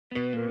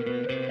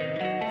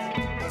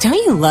Don't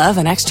you love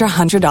an extra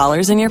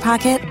 $100 in your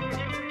pocket?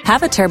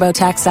 Have a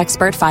TurboTax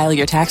expert file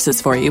your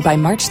taxes for you by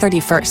March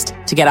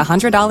 31st to get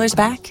 $100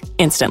 back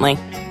instantly.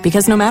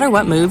 Because no matter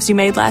what moves you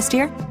made last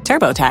year,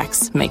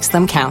 TurboTax makes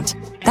them count.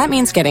 That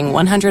means getting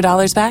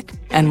 $100 back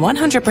and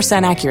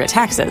 100% accurate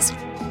taxes,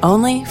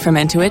 only from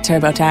Intuit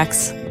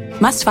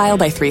TurboTax. Must file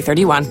by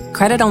 3/31.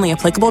 Credit only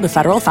applicable to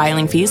federal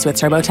filing fees with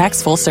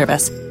TurboTax full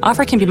service.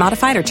 Offer can be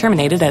modified or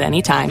terminated at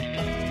any time.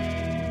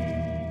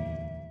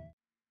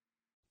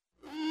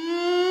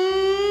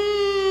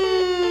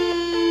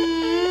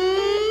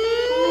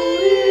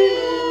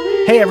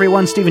 Hey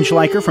everyone, Stephen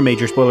Schleicher from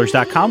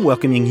Majorspoilers.com,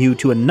 welcoming you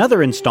to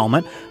another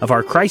installment of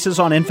our Crisis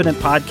on Infinite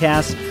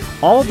podcast.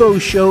 All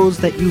those shows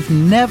that you've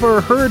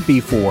never heard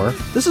before.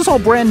 This is all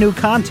brand new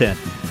content.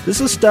 This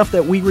is stuff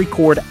that we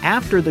record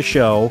after the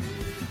show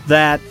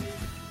that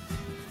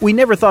we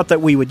never thought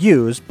that we would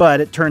use, but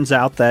it turns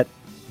out that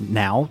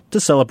now, to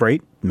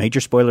celebrate Major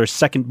Spoilers'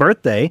 second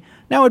birthday,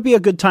 now would be a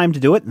good time to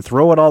do it and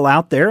throw it all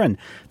out there, and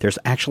there's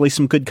actually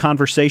some good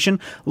conversation.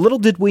 Little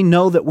did we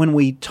know that when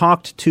we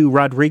talked to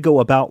Rodrigo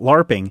about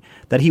LARPing,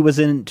 that he was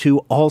into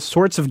all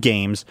sorts of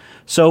games.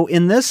 So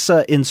in this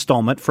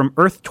installment from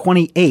Earth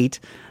 28,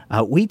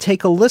 we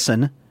take a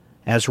listen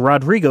as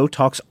Rodrigo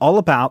talks all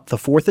about the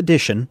 4th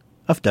edition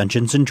of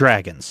Dungeons &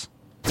 Dragons.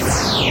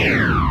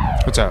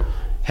 What's up?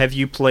 Have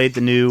you played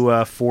the new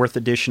 4th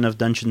edition of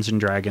Dungeons &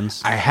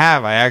 Dragons? I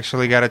have. I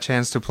actually got a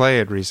chance to play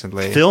it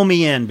recently. Fill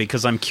me in,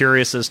 because I'm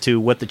curious as to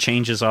what the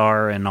changes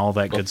are and all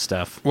that good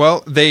stuff.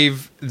 Well,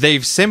 they've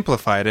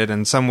simplified it,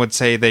 and some would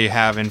say they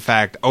have, in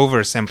fact,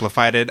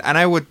 oversimplified it, and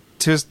I would,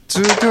 to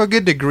a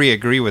good degree,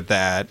 agree with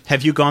that.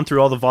 Have you gone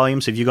through all the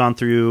volumes? Have you gone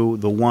through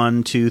the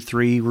 1, 2,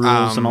 3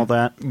 rules and all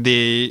that?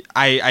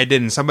 I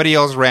didn't. Somebody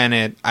else ran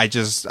it. I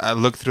just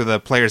looked through the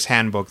player's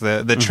handbook.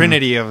 The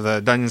trinity of the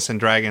Dungeons &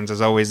 Dragons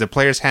is always the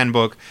player's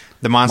handbook,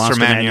 the Monster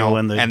Manual,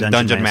 and the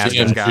Dungeon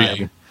Master's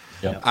Guide.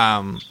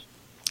 Yeah.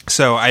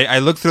 So I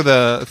looked through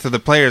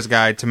the player's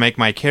guide to make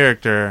my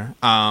character,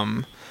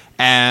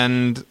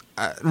 and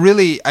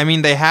really, I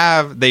mean,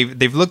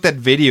 they've looked at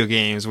video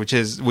games, which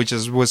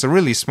was a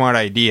really smart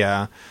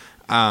idea,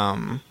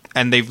 and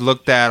they've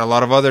looked at a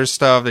lot of other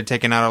stuff. They've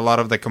taken out a lot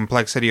of the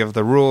complexity of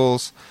the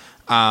rules,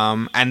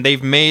 and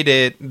they've made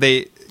it.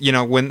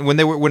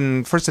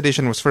 When first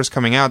edition was first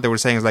coming out, they were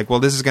saying, like, well,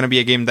 this is going to be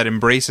a game that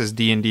embraces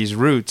D&D's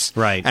roots,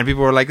 right? And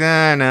people were like,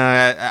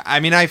 nah. I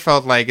mean, I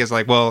felt like it's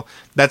like, well,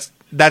 that's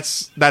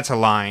a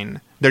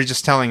line. They're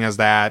just telling us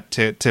that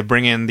to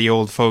bring in the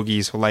old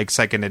fogies who like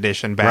 2nd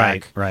edition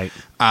back. Right.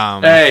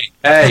 Hey.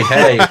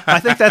 I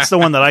think that's the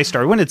one that I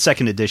started. When did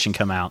 2nd edition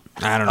come out?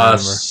 I don't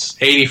remember.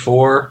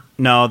 84.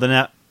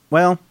 No,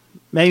 well,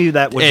 maybe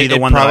that would be the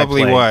one that I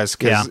played. It probably was,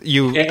 because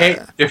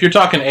if you're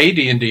talking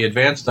AD&D,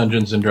 Advanced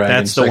Dungeons &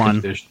 Dragons, that's the 2nd one.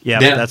 edition. Yeah,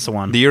 that's the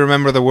one. Do you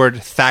remember the word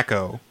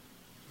THAC0?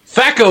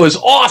 THAC0 is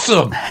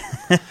awesome!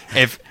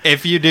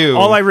 If you do,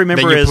 all I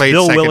remember is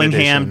Bill 2nd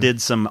Willingham edition.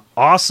 did some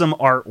awesome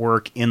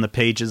artwork in the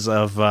pages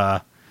of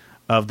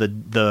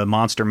the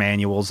monster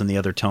manuals and the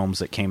other tomes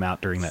that came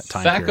out during that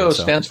time period. THAC0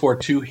 stands for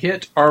To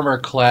Hit Armor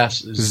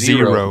Class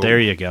 0. There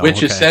you go.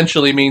 Which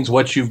essentially means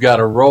what you've got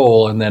to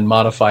roll and then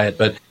modify it.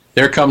 But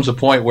there comes a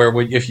point where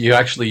if you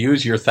actually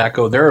use your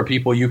THAC0, there are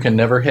people you can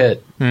never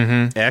hit.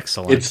 Mm-hmm.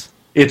 Excellent.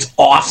 It's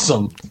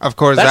awesome. Of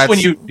course, that's when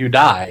you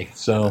die.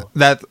 So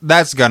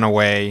that's gone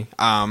away.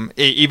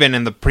 Even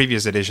in the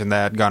previous edition,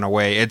 that had gone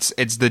away. It's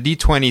the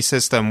D20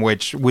 system,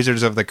 which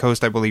Wizards of the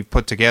Coast, I believe,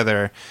 put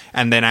together,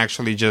 and then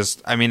actually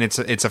just, I mean, it's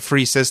a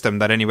free system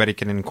that anybody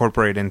can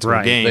incorporate into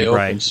a game. They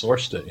open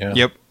sourced it.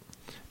 Yeah.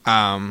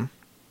 Yep.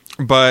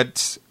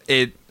 But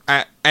it.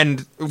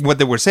 And what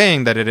they were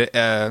saying that it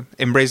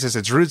embraces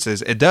its roots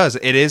is it does.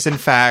 It is, in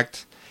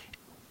fact,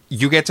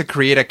 you get to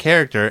create a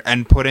character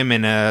and put him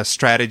in a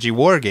strategy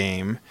war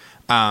game.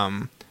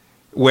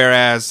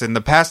 Whereas in the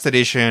past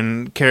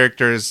edition,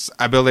 characters'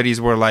 abilities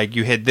were like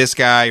you hit this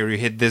guy, or you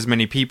hit this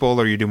many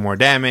people, or you do more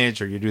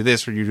damage, or you do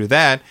this, or you do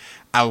that.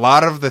 A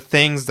lot of the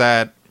things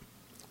that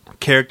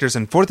characters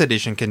in 4th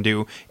edition can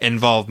do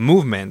involve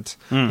movement.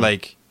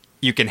 Like,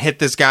 you can hit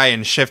this guy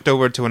and shift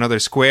over to another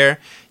square.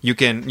 You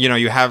can,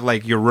 you have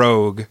like your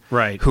rogue,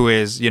 right? Who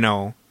is,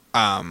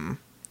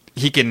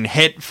 he can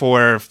hit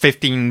for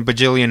 15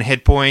 bajillion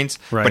hit points,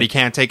 but he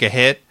can't take a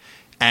hit.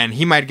 And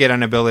he might get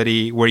an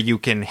ability where you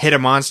can hit a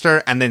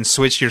monster and then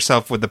switch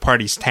yourself with the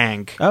party's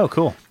tank. Oh,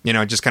 cool.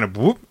 Just kind of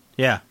whoop.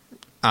 Yeah.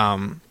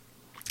 And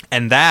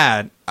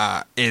that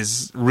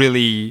is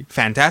really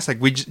fantastic.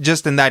 We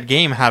just in that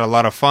game had a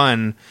lot of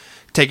fun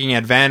taking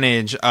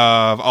advantage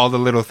of all the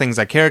little things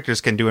that characters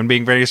can do and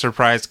being very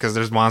surprised because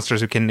there's monsters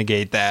who can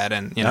negate that.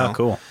 And Oh,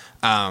 cool.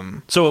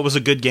 So it was a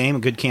good game, a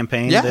good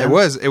campaign. Yeah, then?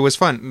 It was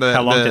fun.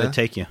 How long did it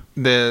take you?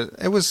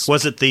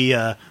 Was it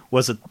the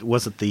Was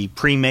it the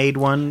pre-made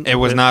one? It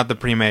was not the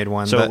pre-made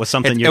one. So it was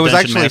something It your was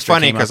dungeon actually master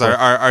funny came up because with.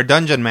 our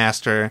dungeon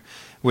master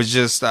was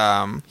just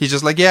he's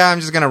just like, yeah, I'm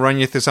just gonna run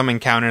you through some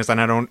encounters, and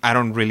I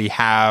don't really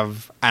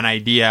have an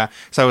idea.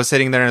 So I was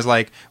sitting there and I was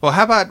like, well,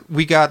 how about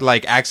we got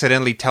like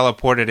accidentally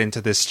teleported into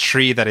this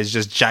tree that is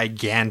just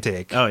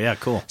gigantic. Oh yeah,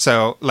 cool.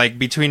 So like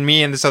between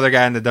me and this other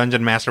guy and the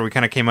dungeon master, we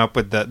kind of came up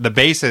with the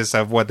basis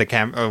of what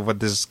what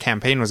this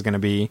campaign was going to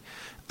be.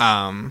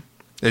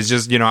 It's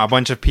just, a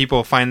bunch of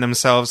people find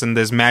themselves in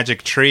this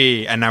magic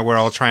tree, and now we're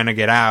all trying to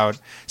get out.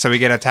 So we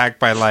get attacked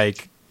by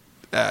like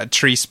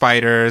tree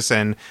spiders,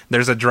 and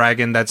there's a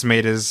dragon that's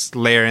made his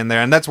lair in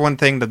there. And that's one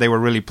thing that they were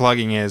really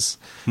plugging is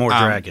More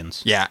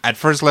dragons. Yeah, at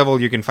first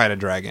level you can fight a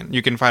dragon.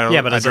 You can fight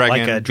a But is dragon. it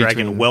like a dragon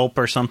between- whelp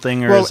or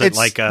something, or Well, is it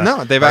like a?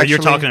 no, they've or you're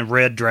actually- talking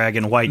red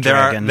dragon, white There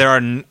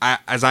dragon. are,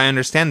 as I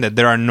understand it,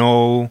 there are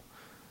no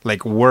like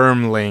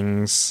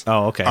wormlings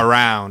Oh, okay.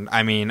 around.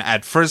 I mean,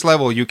 at first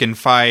level you can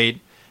fight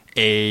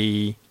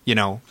a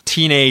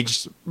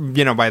teenage,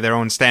 by their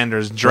own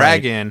standards,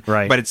 dragon,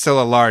 right. but it's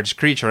still a large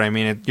creature. I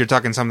mean, you're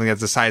talking something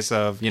that's the size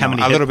of How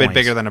many a hit little bit points?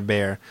 bigger than a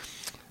bear.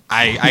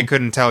 I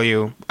couldn't tell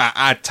you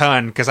a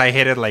ton because I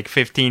hit it like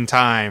 15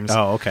 times.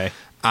 Oh, okay.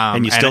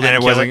 And you still didn't it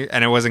kill wasn't it?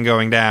 and it wasn't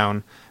going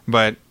down.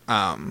 But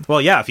Well,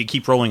 yeah. If you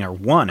keep rolling a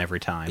 1 every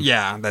time.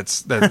 yeah,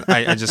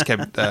 I just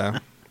kept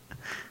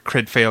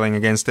crit failing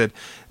against it.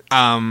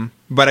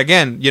 But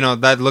again,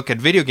 that look at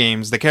video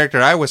games, the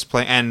character I was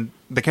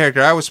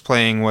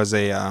playing was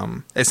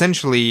a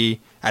essentially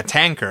a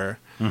tanker.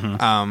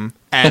 Mm-hmm.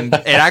 And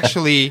it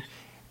actually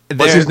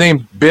What's his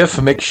name? Biff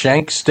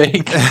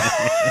McShanksteak?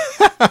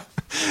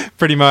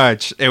 pretty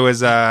much. It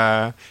was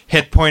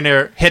hit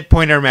pointer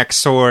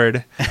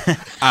McSword.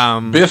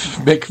 Biff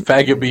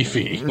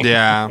McFagabeefy.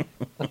 Yeah.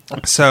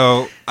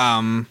 So,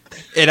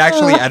 it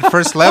actually at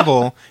first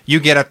level you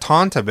get a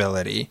taunt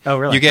ability. Oh,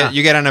 really?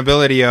 You get an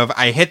ability of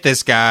I hit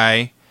this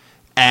guy,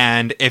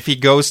 and if he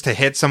goes to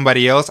hit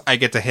somebody else, I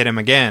get to hit him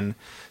again.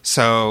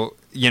 So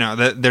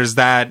there's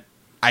that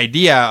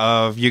idea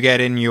of you get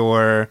in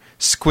your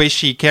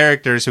squishy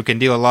characters who can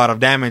deal a lot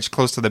of damage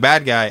close to the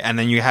bad guy, and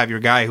then you have your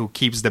guy who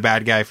keeps the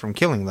bad guy from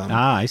killing them.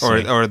 Ah, I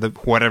see. Or the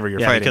whatever you're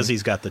fighting. because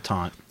he's got the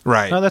taunt.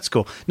 Right. Oh, that's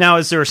cool. Now,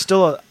 is there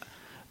still a?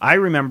 I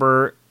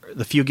remember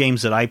the few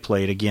games that I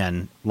played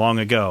again long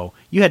ago.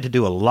 You had to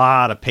do a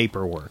lot of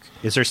paperwork.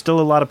 Is there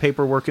still a lot of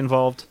paperwork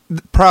involved?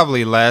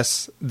 Probably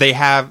less. They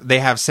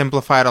have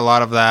simplified a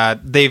lot of that.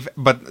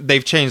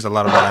 They've changed a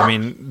lot of that. I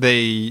mean,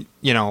 they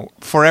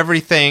for every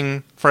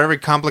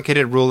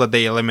complicated rule that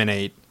they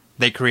eliminate,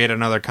 they create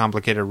another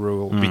complicated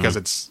rule because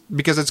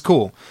it's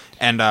cool.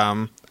 And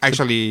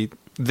actually,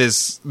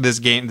 this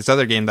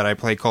other game that I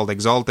play called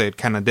Exalted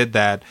kind of did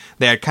that.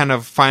 They had kind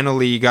of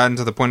finally gotten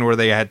to the point where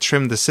they had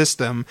trimmed the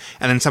system,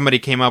 and then somebody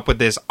came up with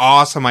this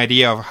awesome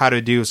idea of how to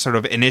do sort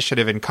of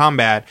initiative in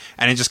combat,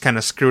 and it just kind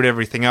of screwed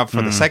everything up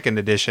for the second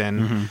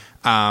edition.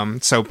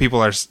 So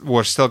people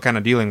were still kind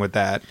of dealing with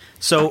that.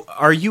 So,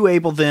 are you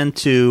able then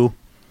to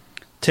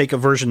take a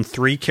version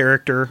 3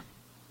 character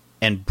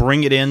and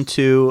bring it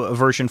into a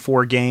version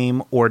 4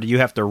 game, or do you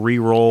have to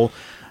re-roll?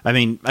 I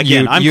mean,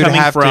 again, I'm you'd coming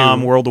have from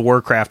to- World of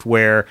Warcraft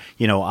where,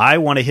 I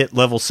want to hit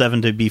level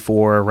 70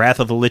 before Wrath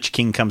of the Lich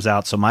King comes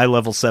out, so my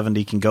level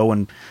 70 can go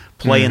and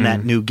play in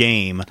that new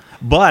game.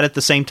 But at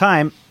the same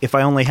time, if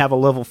I only have a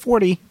level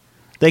 40,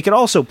 they could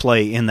also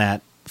play in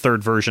that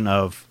third version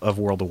of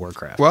World of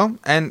Warcraft. Well,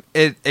 and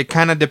it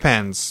kind of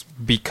depends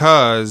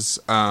because,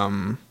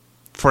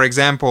 for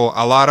example,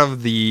 a lot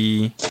of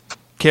the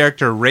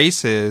character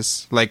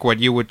races, like what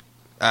you would,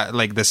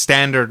 like the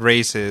standard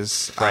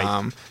races,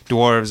 Right.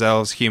 dwarves,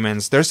 elves,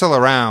 humans, they're still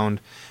around,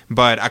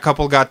 but a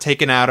couple got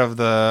taken out of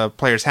the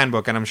player's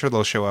handbook, and I'm sure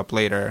they'll show up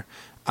later.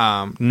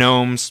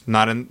 Gnomes,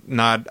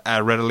 not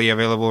a readily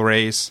available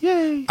race.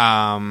 Yay!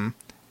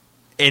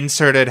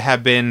 Inserted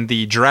have been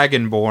the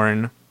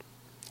Dragonborn,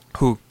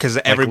 who, because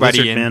everybody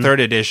lizard in men? 3rd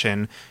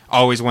edition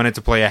always wanted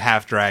to play a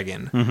half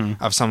dragon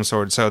of some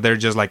sort. So they're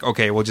just like,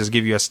 okay, we'll just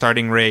give you a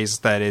starting race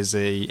that is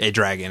a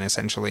dragon,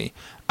 essentially.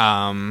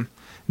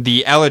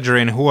 The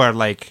Eladrin, who are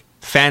like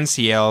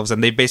fancy elves,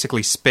 and they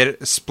basically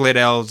split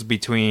elves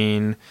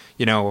between,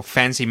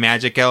 fancy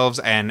magic elves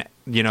and,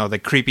 the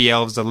creepy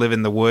elves that live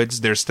in the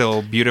woods. They're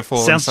still beautiful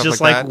and Sounds stuff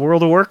just like like that.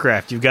 World of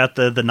Warcraft. You've got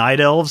the night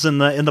elves and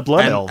the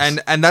blood elves.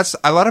 And that's,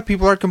 a lot of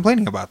people are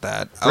complaining about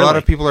that. A lot Really?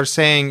 of people are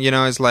saying,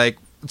 it's like,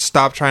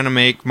 stop trying to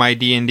make my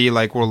D&D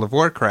like World of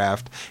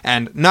Warcraft.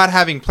 And not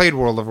having played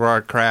World of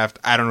Warcraft,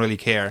 I don't really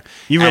care.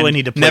 You really And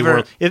need to play never,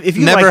 World- if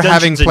you never like having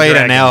Dungeons and played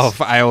an Dragons.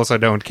 elf, I also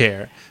don't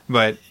care.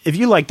 But If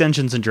you like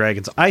Dungeons and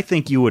Dragons, I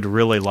think you would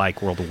really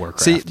like World of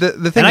Warcraft. See, the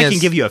thing and I is- can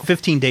give you a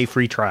 15-day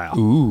free trial.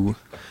 ooh.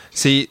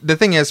 See, the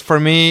thing is,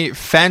 for me,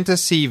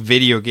 fantasy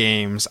video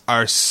games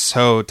are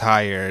so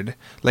tired.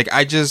 Like,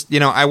 I just,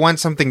 I want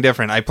something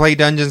different. I play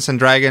Dungeons and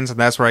Dragons, and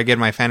that's where I get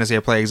my fantasy. I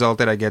play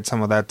Exalted, I get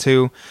some of that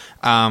too.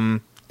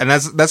 And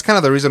that's kind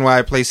of the reason why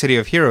I play City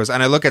of Heroes.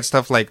 And I look at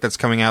stuff like that's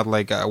coming out,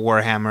 like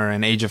Warhammer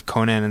and Age of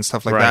Conan and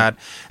stuff like Right. that.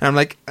 And I'm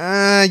like,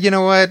 you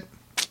know what?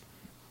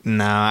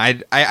 No,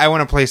 I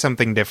want to play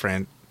something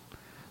different.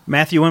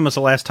 Matthew, when was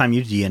the last time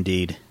you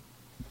D&D'd?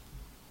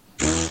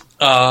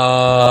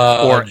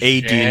 Or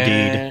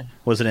D&D'd?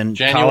 Was it in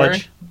January?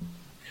 college?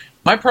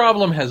 My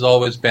problem has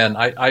always been,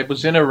 I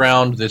was in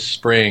around this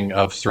spring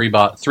of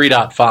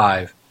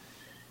 3.5,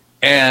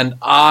 and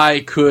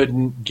I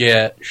couldn't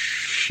get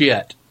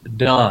shit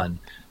done.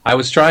 I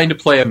was trying to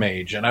play a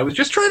mage, and I was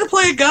just trying to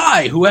play a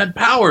guy who had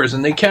powers,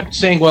 and they kept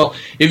saying, well,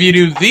 if you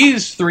do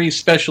these 3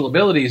 special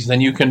abilities,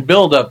 then you can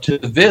build up to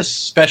this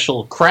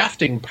special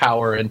crafting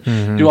power and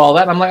do all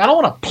that. I'm like, I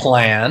don't want to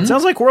plan.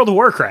 Sounds like World of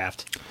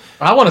Warcraft.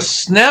 I want to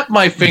snap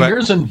my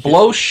fingers and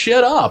blow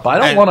shit up. I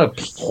don't want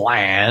to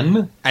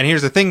plan. And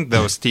here's the thing,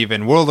 though,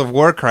 Steven. World of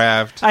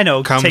Warcraft I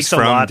know, comes takes from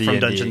a lot D&D. from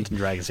Dungeons and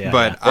Dragons. Yeah,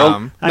 But,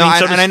 yeah.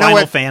 so I know Final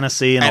what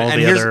Fantasy and all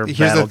the other here's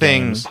battle the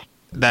thing games.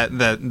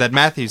 that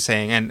Matthew's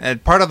saying,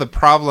 and part of the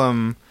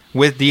problem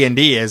with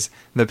D&D is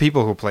the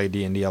people who play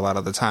D&D a lot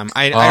of the time.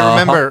 I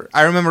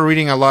remember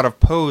reading a lot of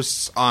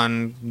posts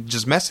on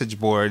just message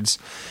boards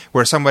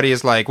where somebody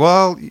is like,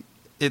 well,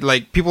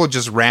 people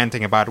just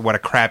ranting about what a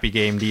crappy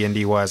game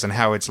D&D was and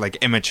how it's like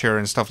immature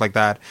and stuff like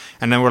that.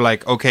 And then we're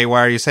like, okay,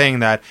 why are you saying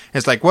that?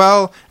 It's like,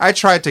 well, I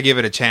tried to give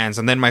it a chance.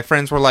 And then my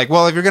friends were like,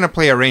 well, if you're going to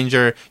play a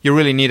ranger, you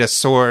really need a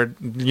sword,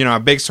 a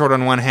big sword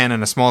on one hand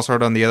and a small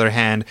sword on the other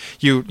hand.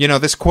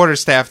 This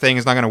quarterstaff thing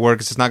is not going to work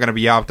because it's not going to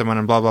be optimum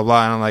and blah, blah,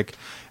 blah. And I'm like,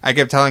 I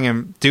kept telling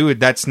him, dude,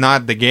 that's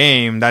not the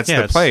game. That's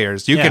the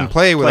players. You can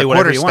play with a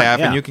quarterstaff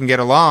and you can get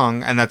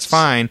along, and that's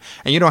fine.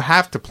 And you don't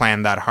have to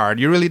plan that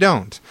hard. You really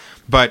don't.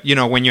 But,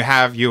 when you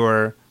have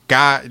your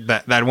guy,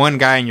 that one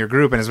guy in your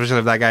group, and especially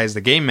if that guy is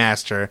the game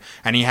master,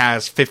 and he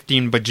has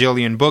 15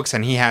 bajillion books,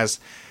 and he has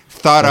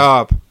thought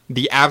up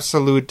the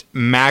absolute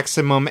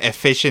maximum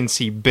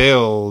efficiency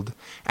build,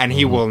 and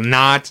he will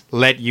not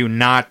let you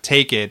not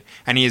take it,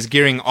 and he is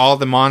gearing all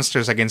the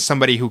monsters against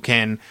somebody who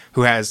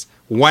has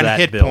one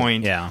hit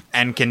point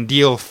and can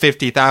deal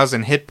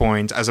 50,000 hit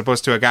points, as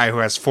opposed to a guy who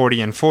has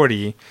 40 and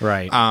 40.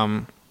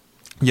 Right.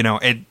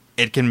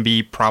 It can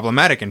be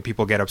problematic, and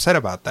people get upset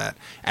about that.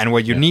 And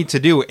what you need to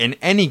do in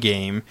any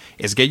game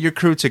is get your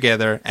crew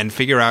together and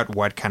figure out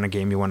what kind of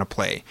game you want to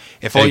play.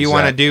 If all you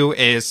want to do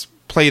is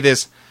play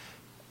this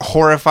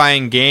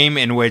horrifying game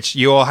in which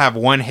you all have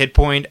one hit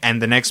point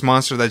and the next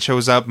monster that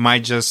shows up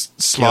might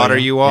just slaughter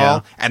you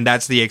all, and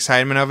that's the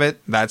excitement of it,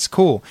 that's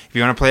cool. If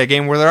you want to play a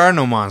game where there are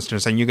no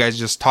monsters and you guys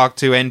just talk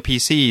to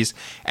NPCs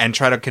and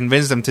try to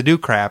convince them to do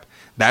crap,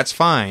 that's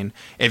fine.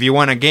 If you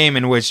want a game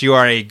in which you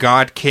are a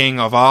god king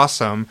of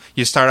awesome,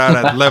 you start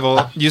out at level...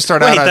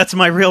 that's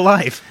my real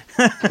life.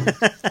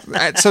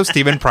 So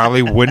Steven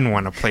probably wouldn't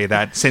want to play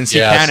that, since he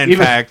can, in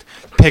fact,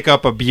 pick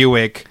up a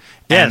Buick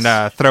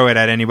and throw it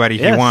at anybody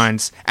he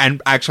wants,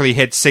 and actually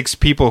hit 6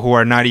 people who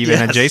are not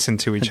even adjacent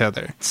to each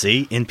other.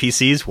 See,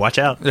 NPCs, watch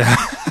out.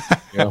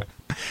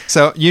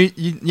 So you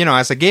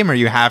as a gamer,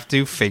 you have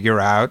to figure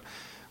out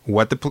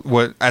what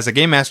as a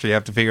game master, you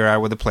have to figure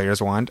out what the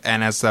players want,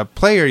 and as a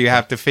player, you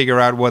have to figure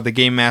out what the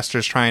game master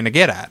is trying to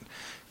get at,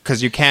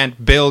 because you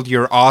can't build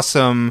your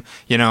awesome,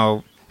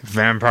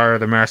 Vampire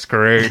the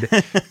Masquerade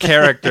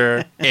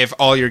character if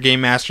all your game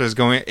master is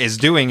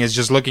doing is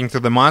just looking through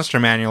the monster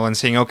manual and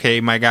saying,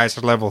 okay, my guys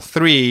are level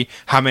 3,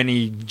 how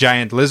many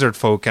giant lizard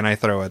folk can I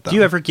throw at them? Do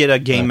you ever get a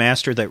game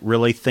master that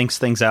really thinks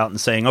things out and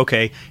saying,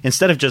 okay,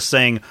 instead of just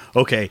saying,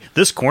 okay,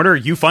 this corner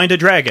you find a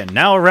dragon,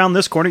 now around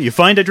this corner you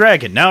find a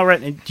dragon, now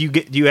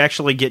do you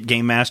actually get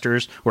game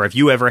masters, or have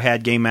you ever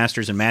had game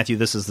masters, and Matthew,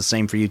 this is the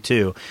same for you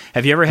too,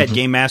 have you ever had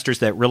game masters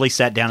that really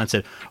sat down and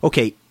said,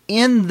 okay,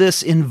 in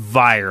this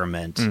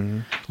environment,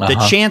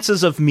 the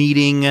chances of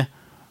meeting,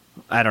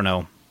 I don't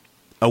know,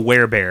 a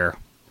werebear,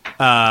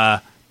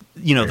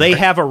 they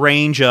have a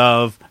range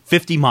of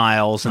 50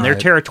 miles, and they're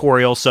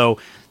territorial, so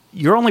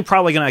you're only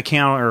probably going to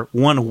encounter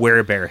one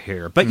werebear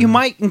here, but you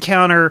might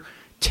encounter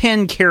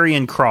 10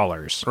 carrion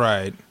crawlers.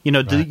 Right.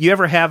 Do you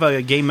ever have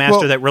a game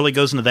master that really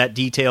goes into that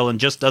detail and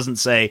just doesn't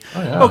say,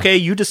 okay,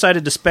 you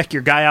decided to spec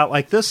your guy out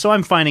like this, so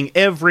I'm finding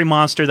every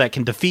monster that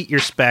can defeat your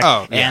spec,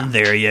 and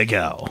there you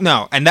go.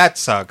 No, and that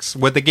sucks.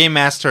 With the game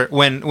master,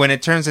 when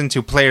it turns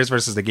into players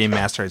versus the game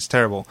master, it's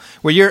terrible.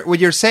 What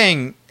you're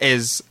saying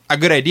is a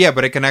good idea,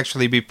 but it can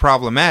actually be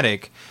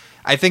problematic.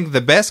 I think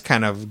the best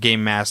kind of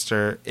game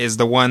master is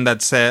the one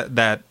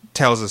that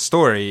tells a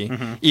story,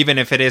 even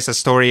if it is a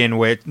story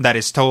that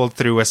is told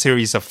through a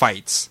series of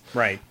fights.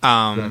 Right.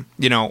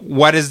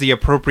 What is the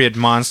appropriate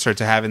monster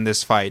to have in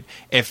this fight?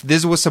 If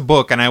this was a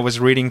book and I was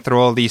reading through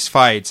all these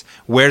fights,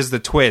 where's the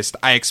twist?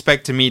 I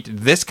expect to meet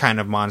this kind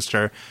of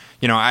monster.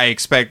 I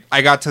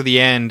got to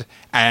the end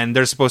and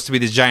there's supposed to be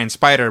this giant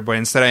spider, but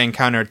instead I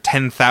encountered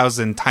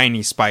 10,000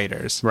 tiny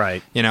spiders.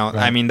 Right.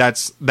 I mean,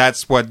 that's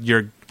what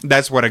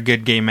a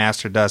good game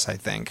master does, I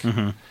think.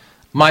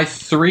 My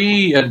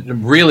 3,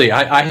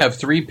 I have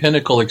 3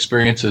 pinnacle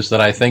experiences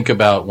that I think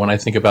about when I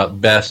think about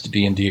best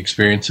D&D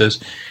experiences,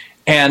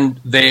 and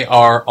they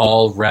are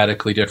all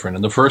radically different.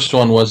 And the first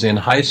one was in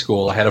high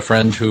school. I had a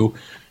friend who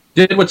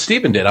did what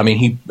Stephen did. I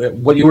mean,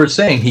 what you were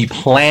saying, he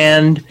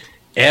planned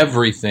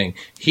everything.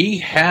 He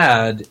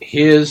had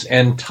his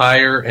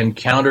entire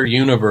encounter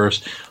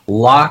universe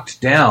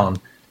locked down,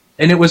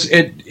 And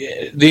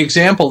the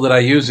example that I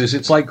use is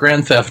it's like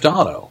Grand Theft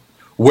Auto.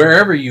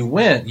 Wherever you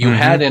went, you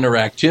had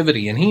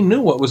interactivity, and he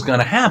knew what was going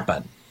to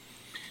happen.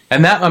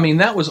 And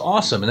that was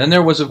awesome. And then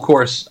there was, of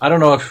course, I don't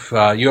know if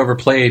you ever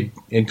played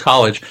in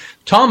college,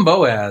 Tom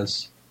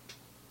Boaz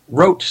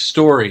wrote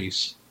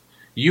stories.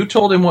 You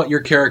told him what your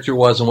character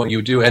was and what you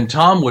would do, and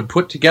Tom would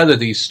put together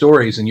these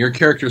stories, and your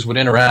characters would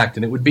interact,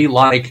 and it would be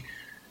like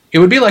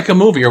a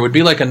movie, or it would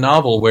be like a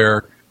novel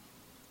where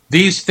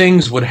these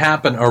things would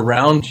happen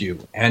around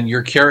you, and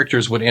your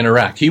characters would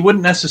interact. He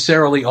wouldn't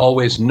necessarily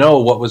always know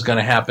what was going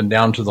to happen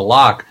down to the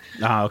lock.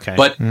 Okay.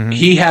 But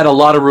he had a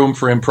lot of room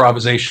for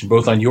improvisation,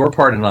 both on your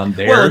part and on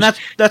theirs. Well, and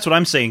that's what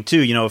I'm saying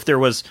too.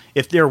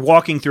 If they're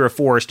walking through a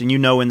forest, and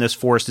in this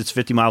forest it's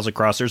 50 miles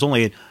across, there's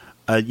only,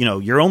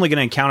 you're only going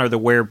to encounter the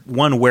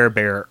one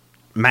werebear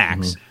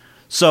max.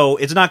 So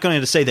it's not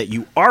going to say that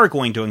you are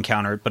going to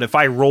encounter it. But if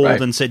I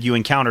rolled and said you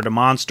encountered a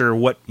monster,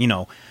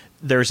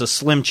 there's a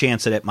slim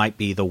chance that it might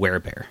be the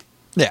werebear.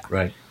 Yeah.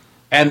 Right.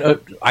 And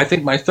I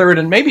think my third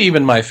and maybe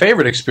even my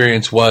favorite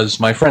experience was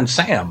my friend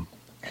Sam.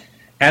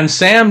 And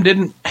Sam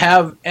didn't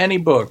have any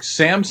books.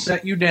 Sam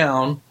set you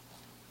down,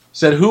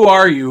 said, "Who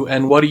are you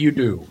and what do you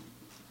do?"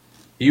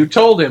 You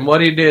told him what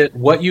he did,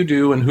 what you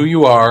do, and who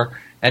you are,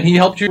 and he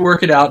helped you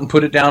work it out and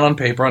put it down on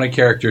paper on a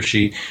character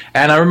sheet.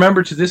 And I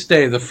remember to this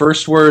day the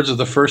first words of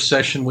the first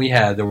session we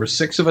had. There were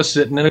 6 of us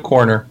sitting in a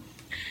corner.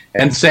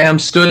 And Sam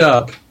stood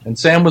up, and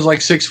Sam was like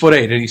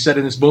 6'8", and he said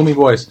in his booming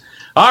voice,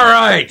 "All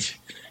right,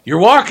 you're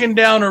walking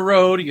down a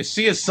road, you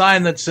see a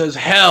sign that says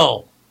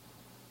hell,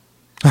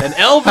 and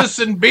Elvis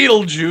and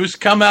Beetlejuice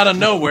come out of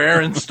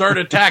nowhere and start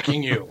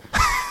attacking you."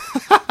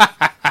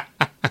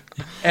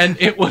 And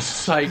it was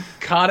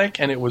psychotic,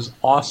 and it was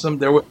awesome.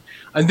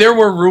 There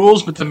were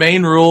rules, but the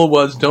main rule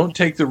was don't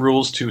take the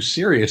rules too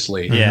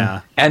seriously.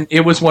 Yeah. And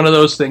it was one of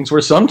those things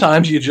where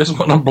sometimes you just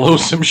want to blow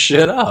some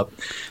shit up.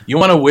 You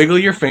want to wiggle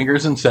your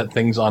fingers and set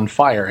things on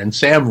fire. And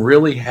Sam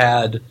really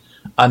had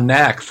a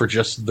knack for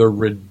just the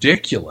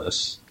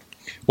ridiculous.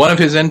 One of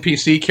his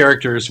NPC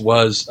characters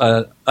was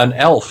an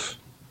elf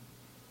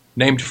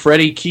named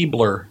Freddie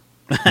Keebler.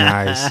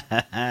 Nice.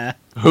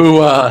 Who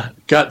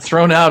got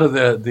thrown out of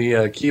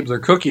the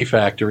Keebler Cookie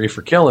Factory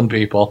for killing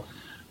people.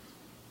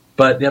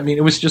 But,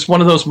 it was just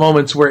one of those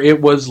moments where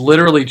it was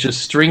literally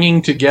just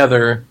stringing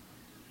together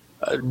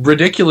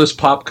ridiculous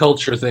pop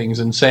culture things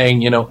and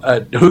saying,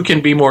 who can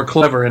be more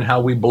clever in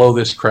how we blow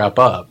this crap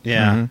up.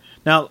 Yeah.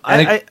 Now,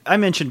 I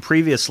mentioned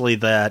previously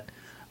that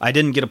I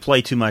didn't get to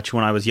play too much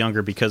when I was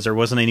younger because there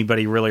wasn't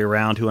anybody really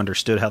around who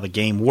understood how the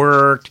game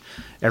worked.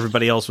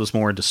 Everybody else was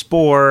more into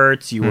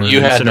sports. You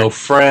had no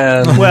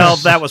friends. Well,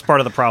 that was part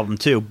of the problem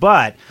too.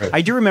 But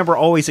I do remember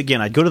always, again,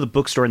 I'd go to the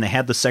bookstore and they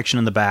had the section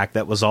in the back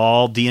that was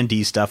all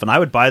D&D stuff, and I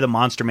would buy the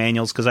monster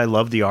manuals because I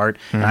love the art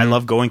and I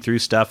love going through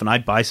stuff, and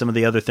I'd buy some of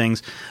the other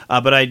things.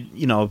 But I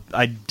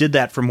did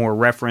that for more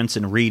reference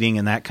and reading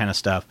and that kind of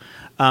stuff.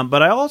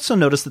 But I also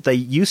noticed that they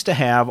used to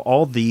have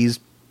all these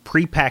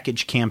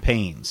prepackaged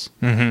campaigns.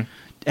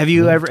 Have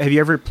you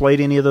ever played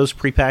any of those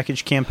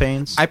prepackaged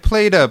campaigns? I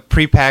played a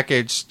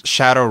prepackaged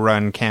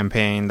Shadowrun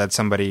campaign that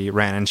somebody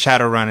ran, and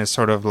Shadowrun is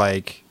sort of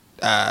like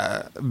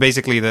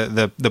basically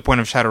the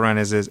point of Shadowrun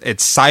is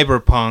it's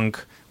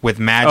cyberpunk with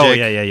magic.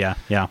 Oh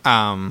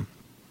yeah.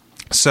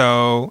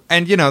 So,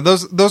 and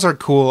those are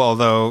cool,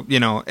 although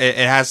it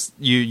has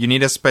you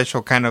need a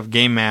special kind of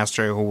game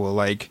master who will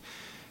like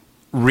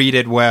read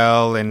it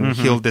well, and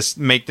he'll just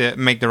make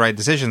the right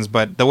decisions.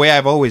 But the way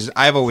I've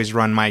always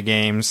run my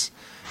games,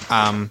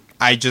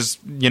 I just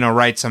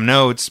write some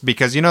notes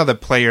because the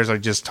players are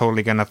just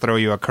totally gonna throw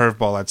you a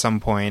curveball at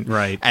some point,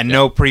 right? And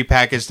no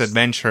prepackaged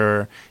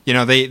adventure,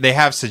 they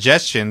have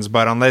suggestions,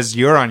 but unless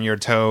you're on your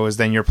toes,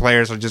 then your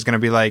players are just gonna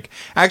be like,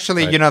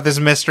 actually, this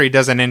mystery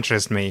doesn't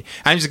interest me.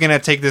 I'm just gonna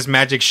take this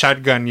magic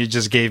shotgun you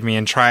just gave me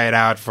and try it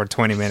out for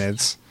 20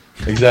 minutes.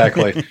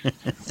 Exactly.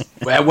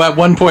 At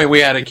one point, we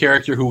had a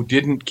character who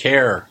didn't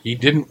care. He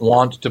didn't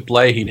want to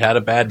play. He'd had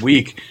a bad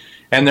week.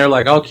 And they're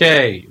like,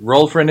 okay,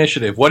 roll for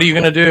initiative. What are you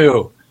going to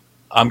do?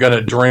 I'm going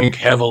to drink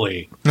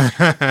heavily.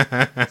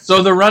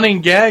 So the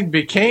running gag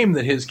became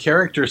that his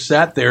character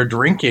sat there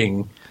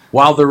drinking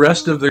while the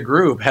rest of the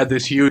group had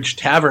this huge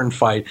tavern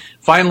fight.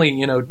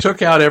 Finally,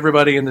 took out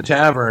everybody in the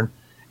tavern.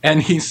 And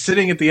he's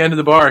sitting at the end of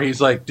the bar. He's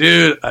like,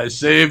 "Dude, I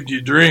saved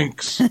you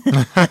drinks."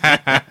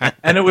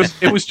 And it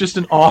was just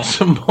an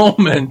awesome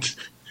moment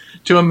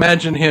to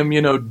imagine him,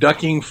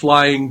 ducking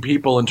flying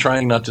people and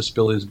trying not to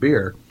spill his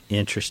beer.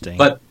 Interesting.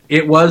 But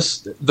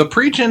the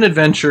pre-gen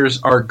adventures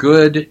are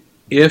good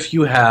if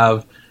you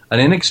have an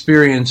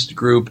inexperienced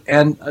group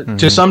and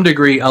to some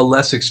degree a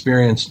less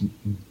experienced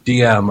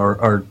DM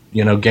or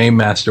game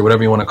master,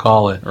 whatever you want to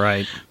call it.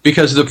 Right.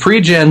 Because the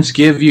pre-gens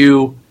give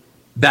you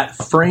that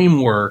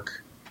framework.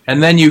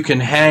 And then you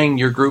can hang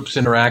your group's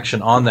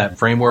interaction on that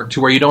framework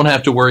to where you don't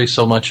have to worry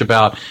so much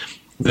about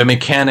the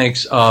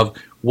mechanics of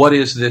what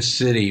is this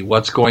city,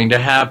 what's going to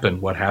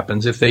happen, what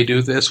happens if they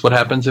do this, what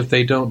happens if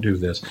they don't do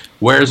this,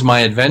 where's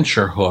my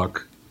adventure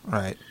hook.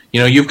 Right.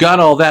 you've got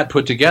all that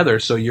put together,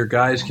 so your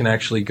guys can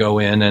actually go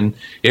in, and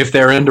if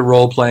they're into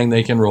role playing,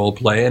 they can role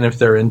play, and if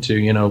they're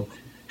into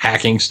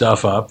hacking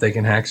stuff up, they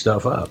can hack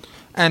stuff up.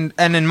 And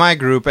in my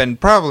group, and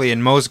probably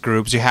in most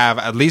groups, you have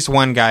at least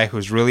one guy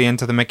who's really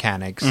into the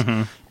mechanics,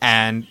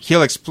 and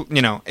he'll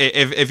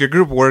if your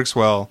group works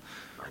well,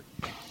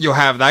 you'll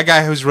have that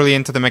guy who's really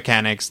into the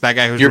mechanics, that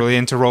guy who's really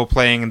into role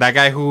playing, and that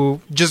guy who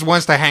just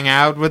wants to hang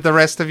out with the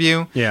rest of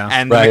you. Yeah.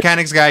 And the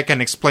mechanics guy can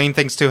explain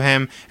things to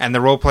him, and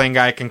the role playing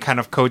guy can kind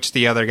of coach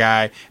the other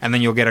guy, and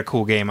then you'll get a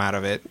cool game out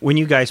of it. When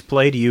you guys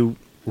play, do you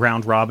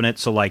round robin it?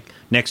 So like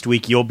next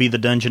week you'll be the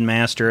dungeon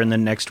master, and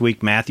then next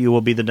week Matthew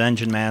will be the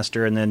dungeon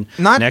master, and then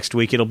next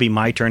week it'll be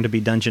my turn to be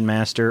dungeon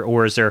master?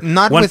 Or is there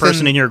one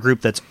person in your group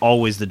that's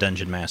always the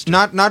dungeon master?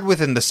 Not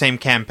within the same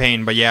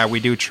campaign, but yeah, we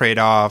do trade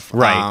off.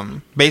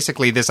 Right.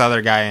 Basically, this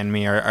other guy and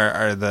me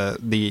are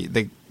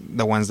the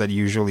ones that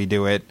usually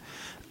do it.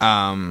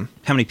 How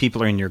many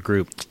people are in your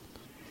group?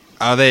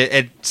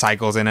 It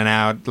cycles in and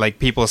out. Like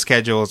people's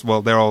schedules.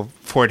 Well, they're all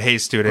Fort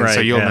Hays students, so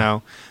you'll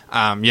know.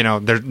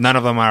 None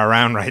of them are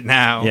around right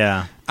now.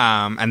 Yeah.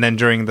 And then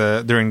during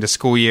the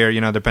school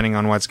year, depending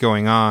on what's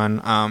going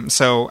on.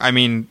 So I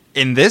mean,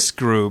 in this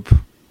group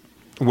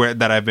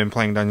that I've been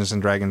playing Dungeons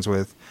and Dragons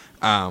with,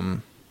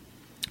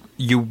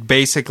 you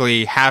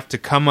basically have to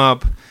come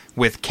up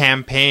with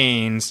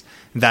campaigns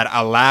that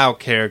allow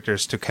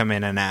characters to come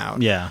in and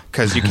out. Yeah.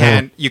 Because you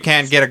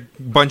can't get a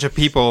bunch of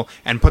people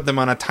and put them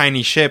on a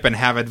tiny ship and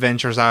have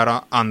adventures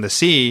out on the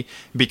sea,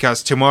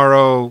 because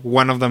tomorrow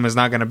one of them is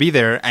not going to be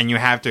there and you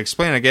have to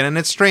explain it again, and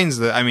it strains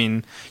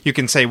you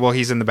can say, well,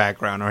 he's in the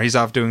background or he's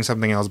off doing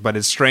something else, but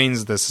it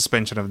strains the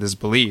suspension of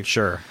disbelief.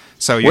 Sure.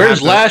 So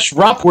where's Lash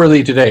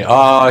Ropworthy today?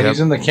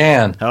 He's in the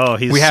can. Oh,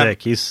 he's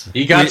sick.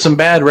 He got some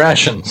bad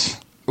rations.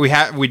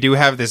 We do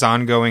have this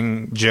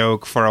ongoing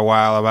joke for a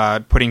while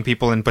about putting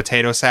people in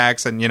potato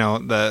sacks, and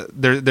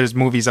there's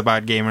movies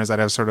about gamers that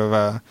have sort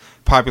of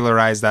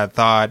popularized that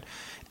thought,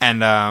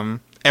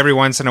 and every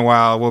once in a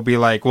while we'll be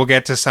like, we'll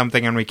get to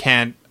something and we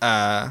can't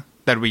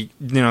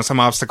some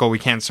obstacle we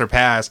can't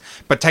surpass,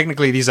 but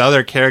technically these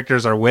other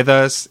characters are with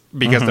us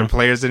because their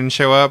players didn't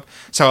show up,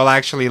 so I'll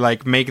actually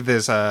like make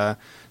this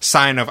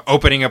sign of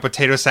opening a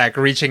potato sack,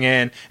 reaching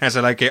in, and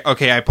so like,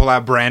 okay, I pull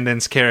out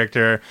Brandon's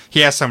character. He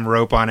has some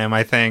rope on him,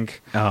 I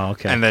think. Oh,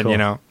 okay. And then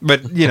cool.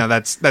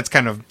 that's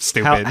kind of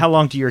stupid. How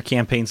long do your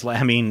campaigns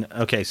last? I mean,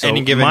 okay, so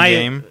any given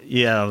game.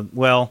 Yeah.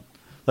 Well,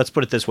 let's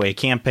put it this way: a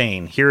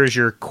campaign. Here is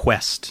your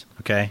quest.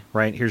 Okay,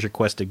 right. Here's your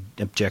quest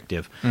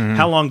objective. Mm-hmm.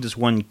 How long does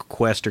one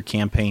quest or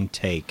campaign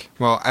take?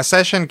 Well, a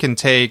session can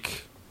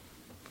take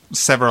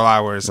several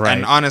hours, right.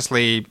 And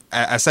honestly,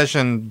 a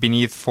session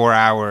beneath 4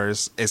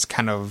 hours is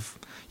kind of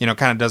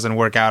doesn't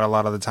work out a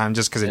lot of the time,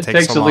 just because it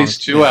takes so at long.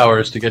 least 2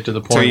 hours to get to the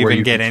point where even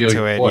you get can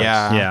into it.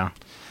 Yeah.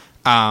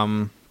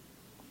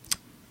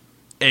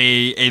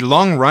 A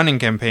long running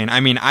campaign. I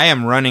mean, I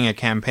am running a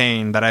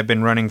campaign that I've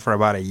been running for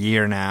about a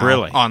year now,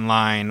 really,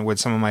 online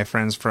with some of my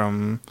friends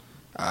from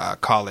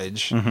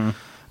college. Mm-hmm.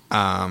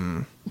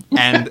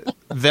 And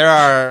there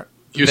are.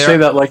 You say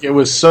that like it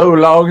was so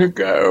long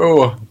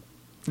ago.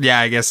 Yeah,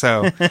 I guess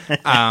so.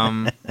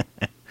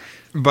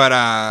 But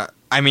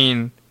I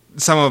mean,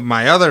 some of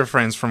my other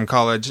friends from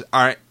college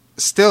are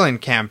still in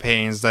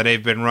campaigns that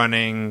they've been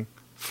running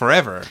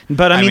forever.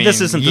 But I mean,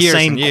 this isn't the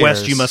same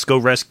quest. You must go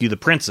rescue the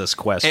princess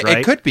quest, right?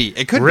 It could be.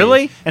 It could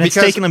really? be. And it's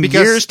taken them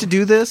years to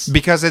do this?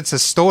 Because it's a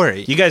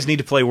story. You guys need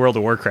to play World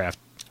of Warcraft.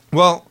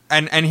 Well,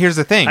 and here's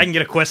the thing. I can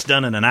get a quest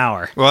done in an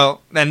hour.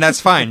 Well, and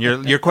that's fine.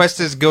 Your quest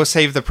is go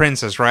save the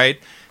princess, right?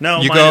 No,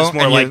 mine is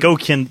more like go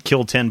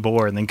kill 10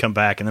 boar and then come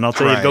back. And then I'll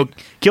tell you to go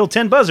kill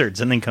 10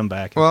 buzzards and then come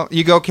back. Well,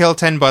 you go kill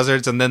 10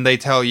 buzzards and then they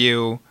tell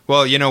you,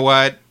 well, you know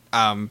what?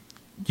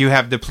 You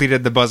have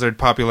depleted the buzzard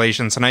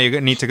population, so now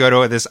you need to go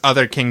to this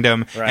other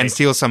kingdom and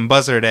steal some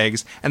buzzard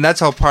eggs, and that's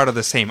all part of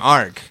the same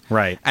arc,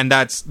 right? And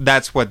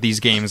that's what these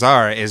games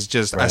are, is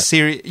just a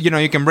series.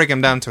 You can break them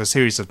down to a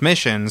series of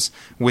missions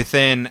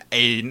within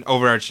an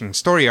overarching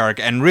story arc,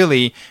 and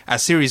really a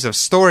series of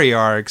story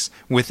arcs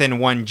within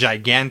one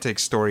gigantic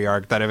story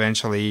arc that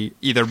eventually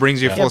either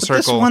brings you full circle.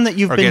 This one that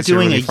you've been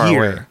doing really a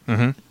year,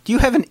 do you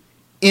have an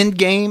end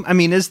game? I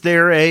mean, is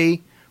there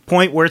a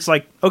point where it's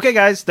like, okay,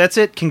 guys, that's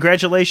it.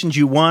 Congratulations,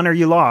 you won or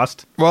you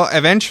lost. Well,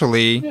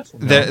 eventually,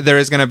 there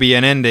is going to be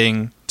an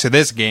ending to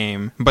this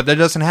game, but there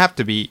doesn't have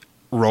to be.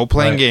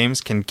 Role-playing games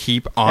can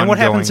keep on going. And what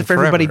happens if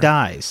forever. Everybody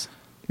dies?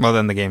 Well,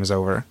 then the game's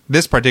over.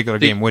 This particular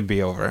game would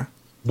be over.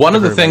 One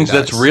of the things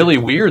that's really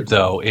weird,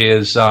 though,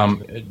 is,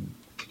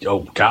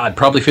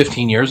 probably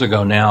 15 years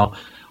ago now,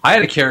 I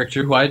had a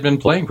character who I had been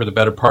playing for the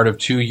better part of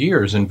 2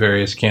 years in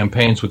various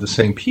campaigns with the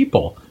same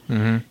people.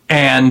 Mm-hmm.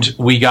 And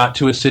we got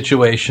to a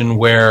situation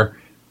where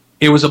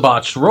it was a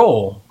botched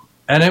roll.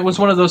 And it was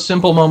one of those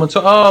simple moments,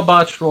 a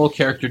botched roll,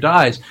 character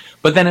dies.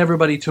 But then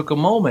everybody took a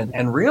moment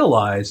and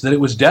realized that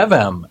it was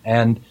DevM.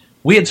 And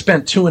we had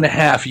spent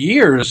 2.5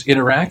 years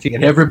interacting,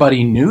 and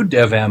everybody knew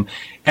DevM.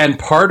 And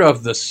part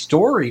of the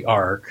story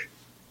arc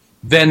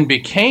then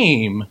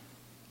became,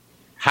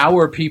 how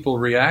are people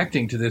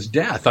reacting to this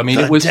death? I mean,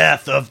 the it was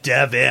death of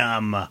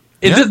DevM.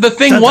 The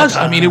thing was,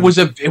 I mean, it was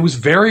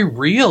very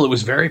real. It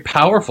was very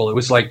powerful. It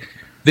was like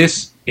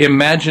this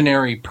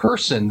imaginary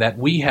person that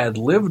we had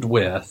lived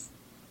with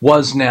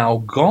was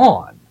now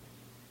gone.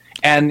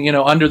 And,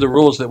 under the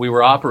rules that we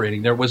were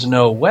operating, there was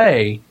no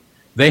way.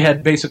 They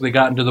had basically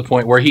gotten to the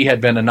point where he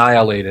had been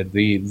annihilated.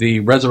 The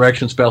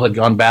resurrection spell had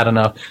gone bad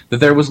enough that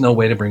there was no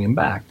way to bring him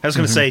back. I was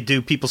going to say, do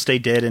people stay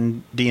dead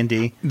in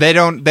D&D? They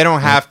don't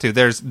have to.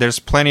 There's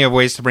plenty of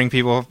ways to bring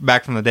people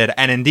back from the dead.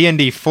 And in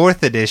D&D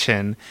 4th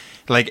edition,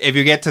 like if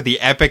you get to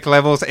the epic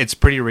levels, it's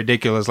pretty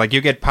ridiculous. Like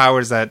you get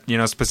powers that,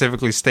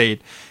 specifically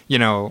state,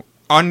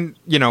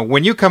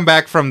 when you come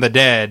back from the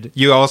dead,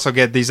 you also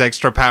get these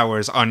extra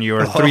powers on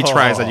your 3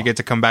 tries that you get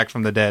to come back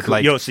from the dead. Cool.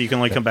 Like, so you can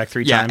only come back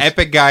 3 times? Yeah,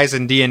 epic guys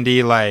in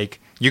D&D, like,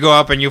 you go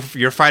up and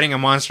you're fighting a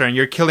monster and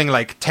you're killing,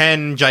 like,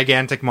 10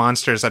 gigantic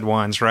monsters at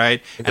once,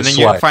 right? And then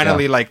you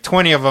finally, like,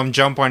 20 of them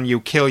jump on you,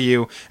 kill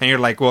you, and you're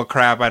like, well,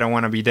 crap, I don't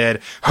want to be dead.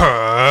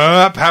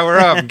 Power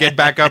up, get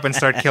back up and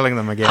start killing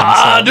them again.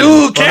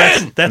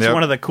 That's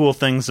one of the cool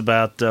things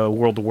about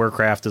World of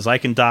Warcraft is I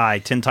can die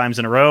 10 times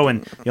in a row,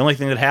 and the only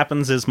thing that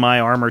happens is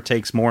my armor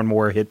takes more and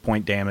more hit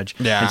point damage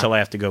until I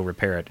have to go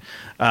repair it.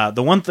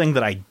 The one thing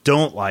that I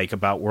don't like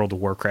about World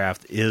of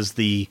Warcraft is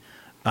the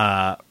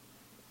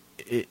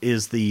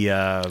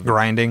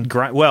grinding.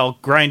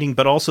 Grinding,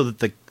 but also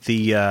that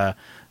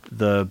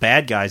the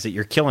bad guys that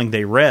you're killing,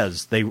 they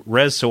res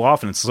so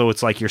often. So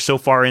it's like you're so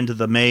far into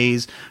the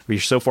maze, or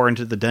you're so far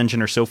into the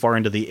dungeon, or so far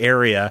into the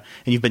area,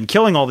 and you've been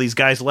killing all these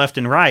guys left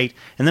and right,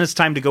 and then it's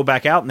time to go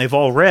back out, and they've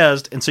all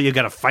resed, and so you've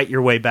got to fight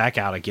your way back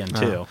out again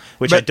too,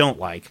 which I don't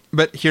like.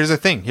 But here's the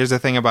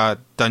thing about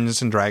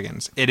Dungeons and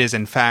Dragons. It is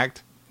in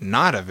fact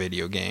not a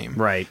video game.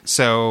 Right.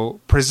 So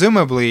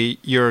presumably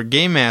your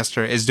game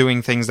master is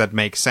doing things that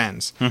make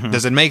sense. Mm-hmm.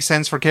 Does it make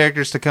sense for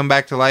characters to come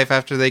back to life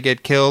after they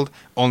get killed?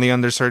 Only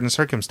under certain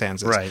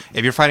circumstances. Right.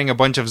 If you're fighting a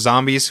bunch of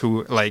zombies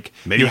who, like,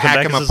 maybe you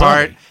hack them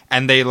apart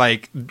and they,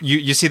 like,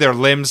 you see their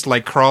limbs,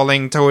 like,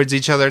 crawling towards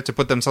each other to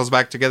put themselves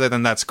back together,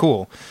 then that's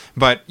cool.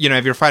 But,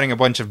 if you're fighting a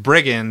bunch of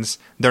brigands,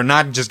 they're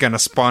not just going to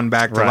spawn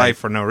back to life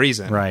for no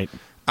reason. Right.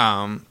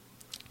 And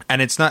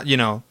it's not,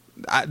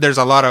 there's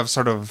a lot of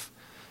sort of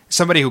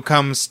somebody who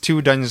comes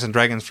to Dungeons and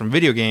Dragons from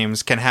video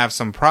games can have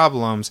some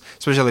problems,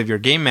 especially if you're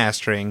game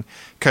mastering,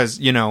 because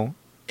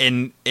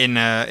in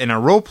a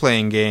role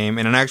playing game,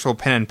 in an actual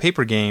pen and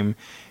paper game,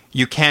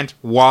 you can't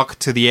walk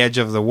to the edge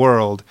of the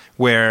world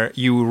where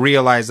you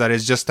realize that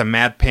it's just a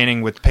matte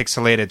painting with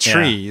pixelated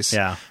trees.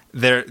 Yeah.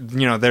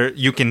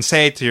 You can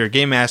say to your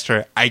game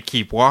master, "I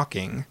keep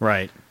walking."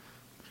 Right.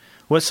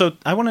 So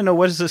I want to know,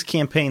 what is this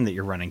campaign that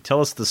you're running?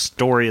 Tell us the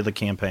story of the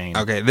campaign.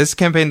 Okay, this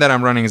campaign that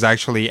I'm running is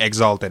actually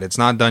Exalted. It's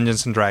not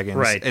Dungeons and Dragons.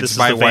 Right, it's this is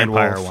by the White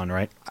Vampire Wolf. one,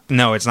 right?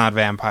 No, it's not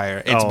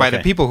Vampire. It's by the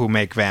people who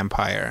make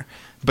Vampire.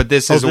 But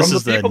this is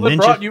the people that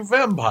brought you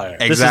Vampire.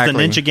 Exactly. This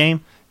is the ninja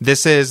game?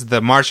 This is the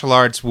martial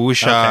arts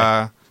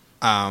wuxia,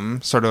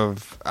 sort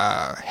of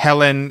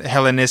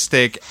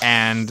Hellenistic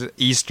and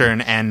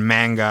Eastern and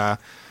manga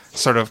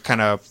sort of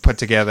kind of put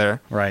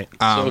together. Right.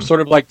 So sort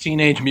of like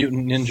Teenage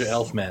Mutant Ninja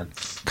Elfman.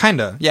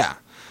 Kinda, yeah.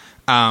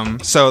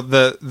 So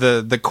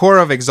the core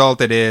of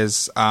Exalted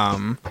is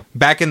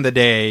back in the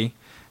day,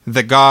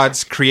 the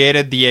gods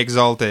created the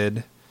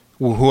Exalted,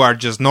 who are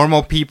just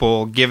normal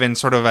people given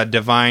sort of a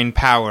divine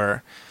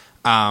power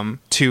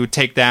to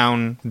take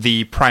down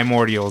the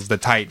primordials, the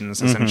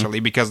Titans, essentially,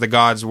 because the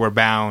gods were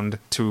bound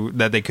to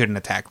that they couldn't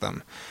attack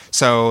them.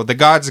 So the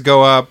gods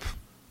go up,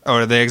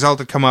 or the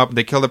Exalted come up,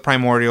 they kill the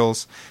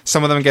primordials.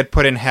 Some of them get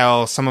put in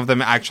hell. Some of them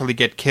actually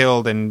get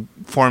killed and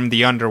form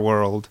the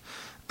underworld.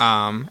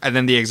 And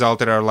then the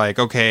Exalted are like,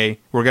 okay,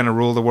 we're going to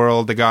rule the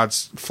world. The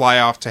gods fly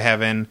off to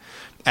heaven,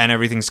 and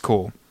everything's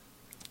cool.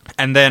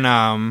 And then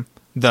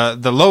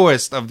the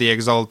lowest of the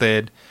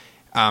Exalted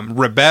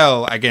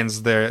rebel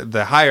against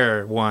the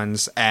higher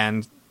ones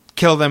and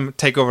kill them,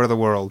 take over the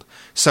world.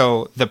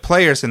 So the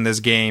players in this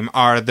game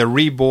are the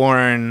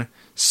reborn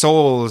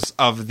souls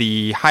of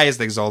the highest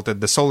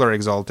Exalted, the Solar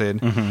Exalted.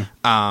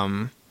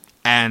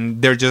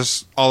 And they're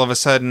just, all of a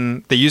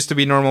sudden, they used to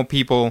be normal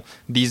people,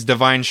 these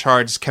divine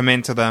shards come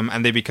into them,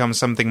 and they become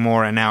something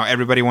more, and now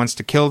everybody wants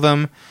to kill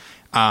them.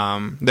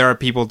 There are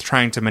people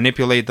trying to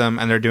manipulate them,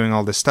 and they're doing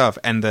all this stuff.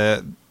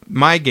 And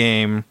my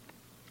game,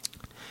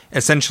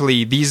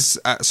 essentially, these,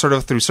 sort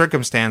of through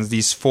circumstance,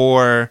 these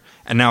 4,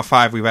 and now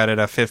 5, we've added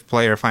a 5th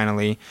player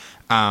finally,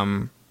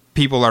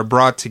 people are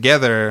brought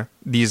together,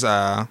 these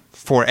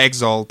 4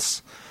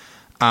 exalts,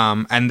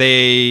 and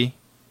they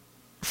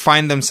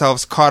find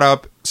themselves caught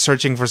up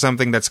searching for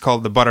something that's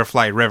called the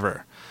Butterfly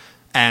River.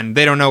 And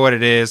they don't know what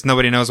it is.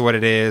 Nobody knows what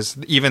it is.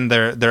 Even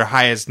their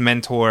highest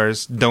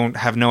mentors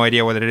have no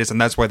idea what it is,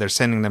 and that's why they're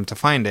sending them to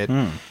find it.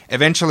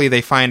 Eventually,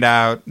 they find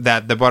out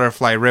that the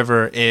Butterfly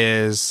River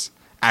is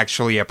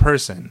actually a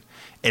person.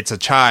 It's a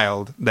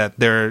child that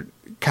they're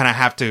kind of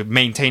have to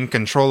maintain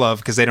control of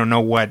because they don't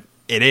know what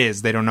it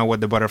is. They don't know what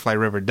the Butterfly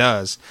River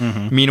does.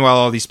 Meanwhile,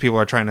 all these people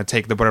are trying to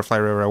take the Butterfly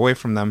River away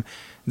from them.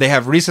 They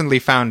have recently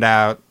found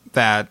out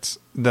that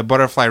the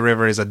Butterfly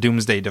River is a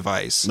doomsday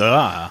device.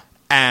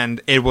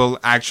 and it will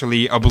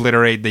actually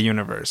obliterate the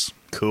universe.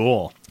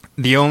 Cool.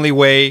 The only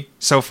way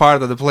so far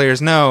that the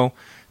players know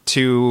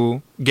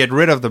to get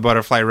rid of the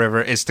Butterfly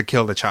River is to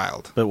kill the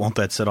child. But won't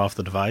that set off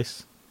the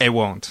device? It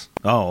won't.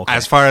 Oh, okay.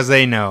 As far as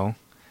they know,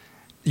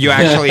 you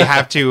actually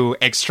have to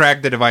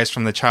extract the device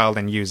from the child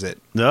and use it.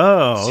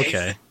 Oh,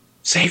 okay.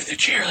 Save the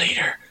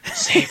cheerleader.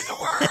 Save the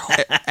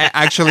world.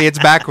 Actually, it's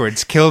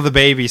backwards. Kill the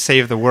baby,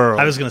 save the world.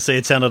 I was going to say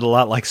it sounded a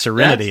lot like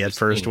Serenity That's at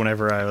first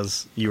interesting. whenever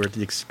you were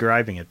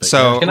describing it. But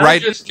So- Can I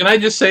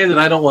just say that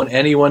I don't want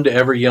anyone to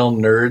ever yell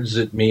nerds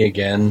at me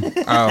again?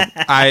 Oh,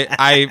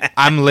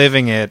 I'm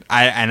living it,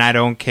 and I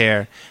don't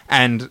care.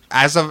 And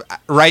as of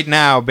right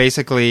now,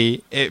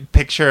 basically,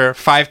 picture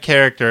 5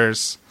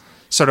 characters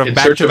sort of In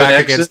back search to of an back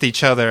exit? against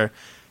each other,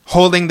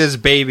 holding this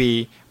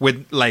baby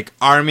with like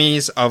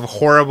armies of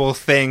horrible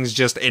things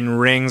just in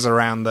rings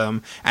around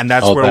them, and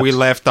that's Oh, where we that's-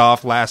 left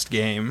off last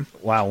game.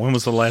 wow, when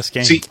was the last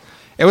game? See,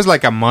 It was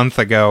like a month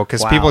ago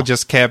because Wow. people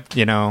just kept,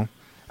 Actually,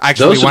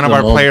 Those one are of the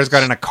our players moments.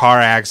 got in a car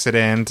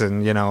accident,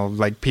 and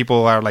like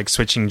people are like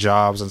switching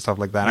jobs and stuff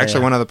like that. Yeah, Actually,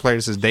 yeah. one of the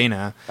players is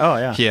Dana. Oh,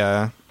 yeah.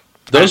 Yeah.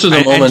 those are the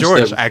And moments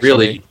George, that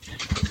actually.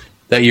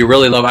 you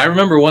really love. I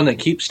remember one that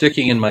keeps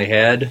sticking in my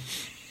head.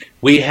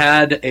 We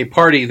had a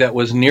party that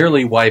was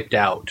nearly wiped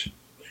out.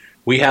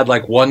 We had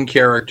like one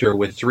character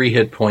with 3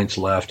 hit points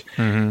left,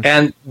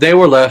 and they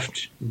were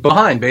left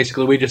behind.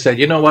 Basically, we just said,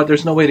 you know what?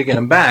 There's no way to get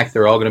them back.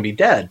 They're all going to be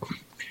dead.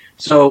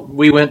 So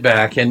we went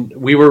back, and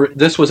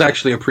this was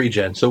actually a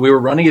pre-gen, so we were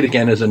running it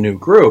again as a new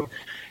group.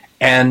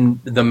 And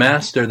the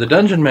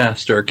dungeon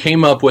master,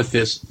 came up with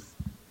this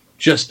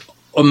just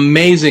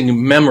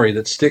amazing memory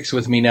that sticks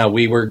with me now.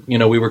 We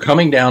were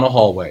coming down a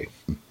hallway,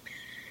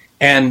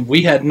 and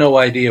we had no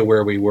idea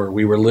where we were.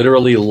 We were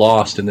literally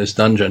lost in this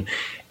dungeon.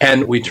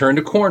 And we turned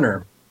a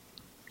corner,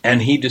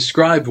 and he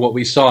described what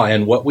we saw.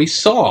 And what we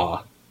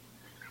saw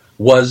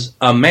was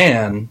a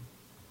man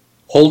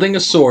holding a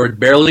sword,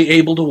 barely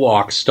able to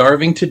walk,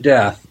 starving to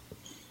death,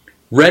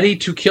 ready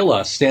to kill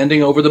us,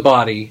 standing over the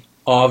body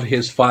of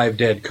his 5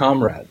 dead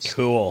comrades.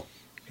 Cool.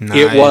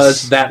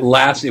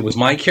 It was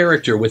my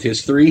character with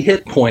his 3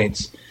 hit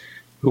points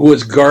who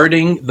was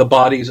guarding the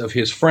bodies of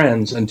his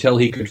friends until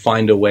he could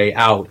find a way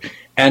out.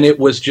 And it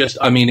was just,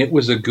 it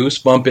was a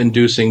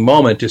goosebump-inducing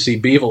moment to see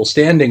Beevil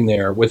standing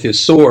there with his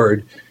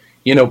sword,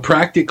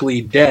 practically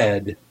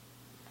dead.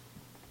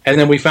 And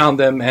then we found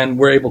them and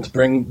were able to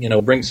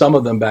bring some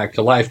of them back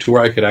to life to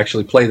where I could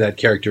actually play that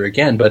character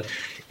again. But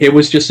it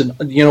was just,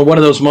 one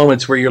of those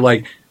moments where you're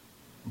like,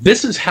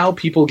 this is how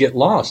people get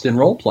lost in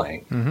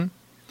role-playing. Mm-hmm.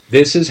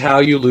 This is how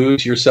you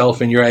lose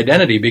yourself and your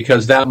identity,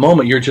 because that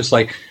moment you're just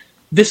like,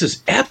 this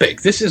is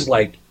epic. This is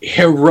like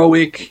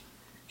heroic,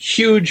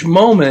 huge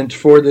moment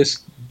for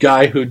this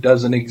guy who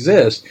doesn't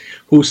exist,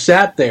 who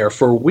sat there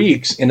for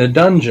weeks in a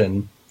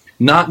dungeon,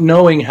 not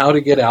knowing how to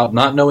get out,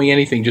 not knowing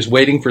anything, just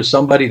waiting for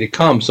somebody to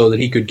come so that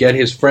he could get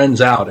his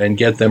friends out and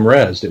get them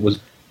rezzed. It was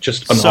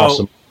just an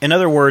awesome. In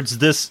other words,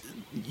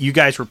 you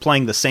guys were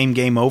playing the same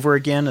game over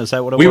again? Is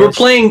that what it We was?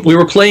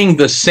 were playing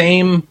the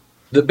same.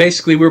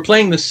 Basically, we were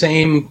playing the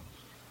same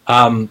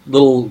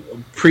little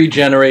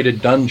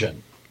pre-generated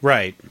dungeon.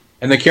 Right.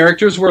 And the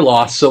characters were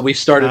lost, so we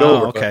started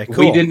over. Okay, But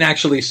cool. We didn't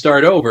actually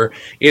start over.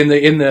 In the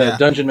Yeah.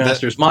 Dungeon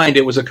Master's mind,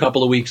 it was a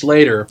couple of weeks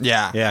later.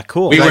 Yeah. Yeah,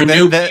 cool. We Like were the-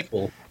 new the-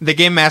 people. The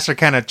game master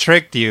kind of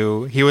tricked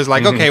you. He was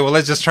like, okay, well,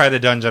 let's just try the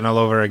dungeon all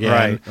over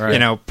again.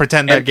 Right.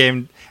 Pretend that And-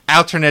 game,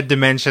 alternate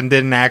dimension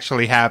didn't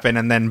actually happen,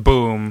 and then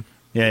boom,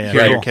 Yeah. here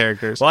are Right. your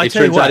characters. Well, I It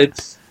tell you turns out what,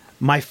 it's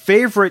my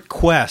favorite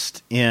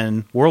quest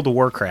in World of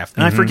Warcraft,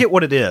 and I forget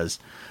what it is,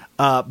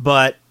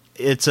 but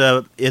it's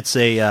a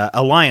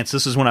alliance.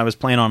 This is when I was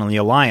playing on the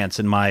alliance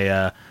in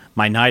my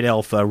my night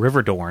elf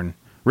Rivendorn.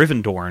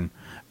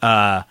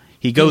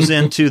 He goes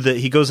into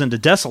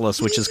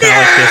Desolus, which is kind of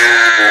like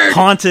this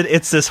haunted.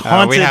 It's this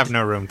haunted. we have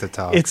no room to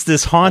talk. It's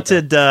this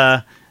haunted,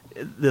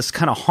 this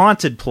kind of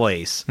haunted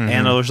place,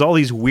 and there's all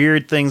these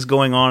weird things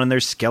going on, and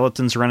there's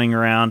skeletons running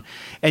around,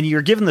 and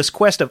you're given this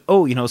quest of,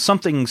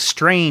 something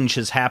strange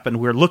has happened.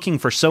 We're looking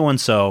for so and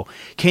so.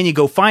 Can you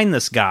go find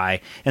this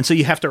guy? And so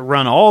you have to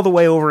run all the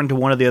way over into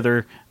one of the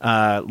other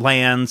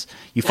lands.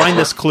 You find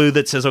this clue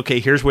that says, okay,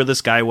 here's where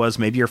this guy was.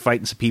 Maybe you're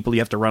fighting some people.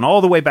 You have to run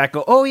all the way back.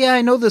 Go, oh yeah,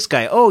 I know this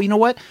guy. Oh, you know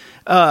what?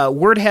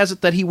 Word has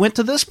it that he went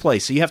to this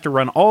place. So you have to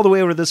run all the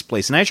way over to this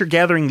place. And as you're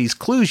gathering these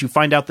clues, you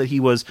find out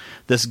that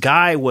this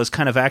guy was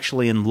kind of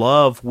actually in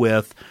love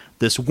with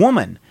this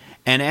woman.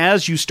 And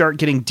as you start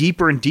getting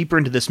deeper and deeper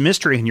into this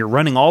mystery, and you're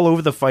running all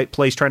over the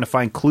place trying to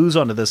find clues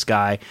onto this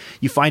guy,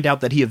 you find out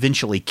that he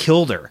eventually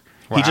killed her.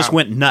 He Wow. just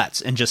went nuts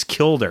and just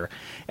killed her.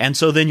 And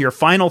so then your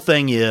final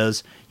thing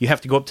is you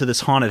have to go up to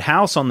this haunted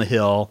house on the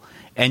hill,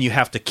 and you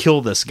have to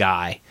kill this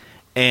guy.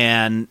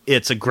 And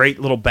it's a great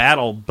little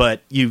battle,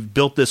 but you've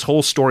built this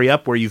whole story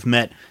up where you've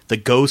met the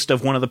ghost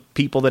of one of the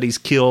people that he's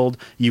killed.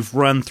 You've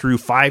run through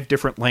 5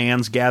 different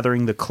lands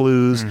gathering the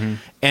clues.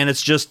 And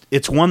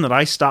it's one that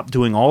I stopped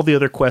doing all the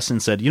other quests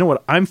and said, you know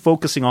what, I'm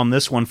focusing on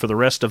this one for the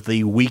rest of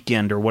the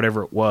weekend or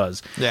whatever it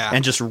was. Yeah.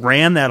 And just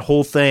ran that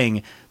whole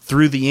thing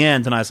through the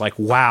end, and I was like,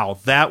 wow,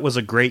 that was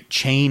a great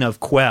chain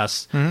of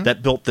quests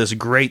that built this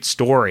great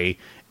story.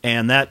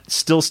 And that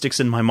still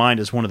sticks in my mind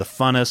as one of the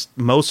funnest,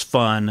 most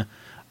fun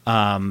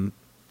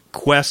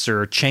quests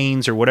or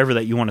chains or whatever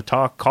that you want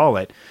to call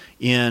it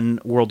in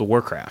World of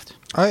Warcraft.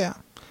 Oh yeah,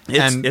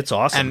 it's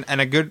awesome.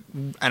 And a good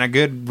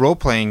role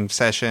playing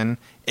session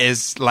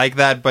is like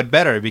that, but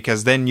better,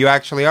 because then you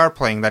actually are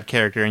playing that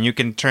character, and you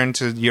can turn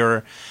to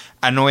your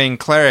annoying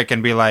cleric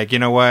and be like, you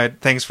know what,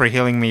 thanks for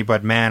healing me,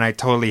 but man, I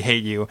totally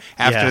hate you.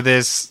 After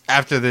this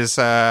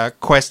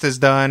quest is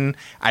done,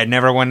 I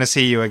never want to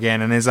see you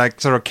again. And it's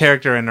like sort of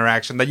character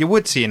interaction that you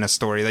would see in a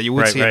story, that you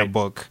would see in a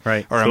book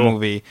or a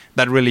movie,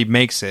 that really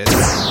makes it.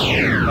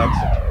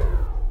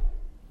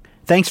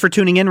 Thanks for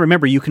tuning in.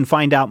 Remember, you can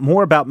find out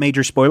more about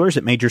Major Spoilers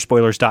at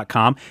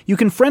majorspoilers.com. You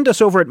can friend us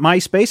over at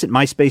MySpace at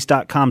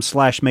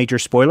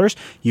myspace.com/majorspoilers.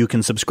 You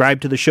can subscribe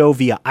to the show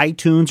via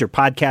iTunes or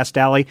Podcast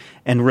Alley.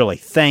 And really,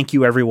 thank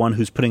you everyone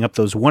who's putting up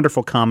those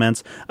wonderful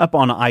comments up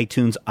on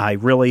iTunes. I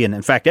really, and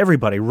in fact,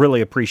 everybody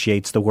really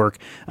appreciates the work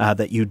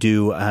that you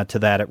do to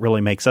that. It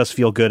really makes us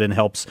feel good and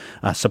helps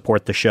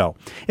support the show.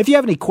 If you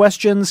have any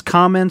questions,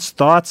 comments,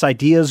 thoughts,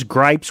 ideas,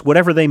 gripes,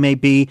 whatever they may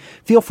be,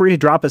 feel free to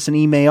drop us an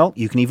email.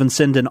 You can even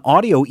send an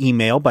audio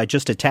email by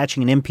just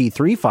attaching an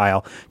MP3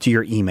 file to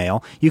your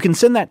email. You can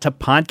send that to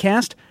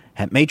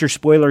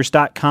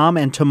podcast@majorspoilers.com.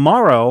 And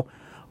tomorrow,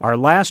 our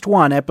last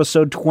one,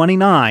 episode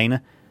 29,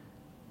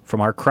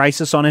 from our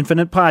Crisis on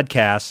Infinite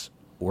podcast,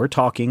 we're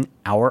talking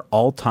our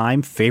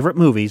all-time favorite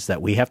movies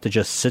that we have to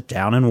just sit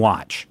down and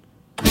watch.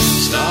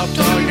 Stop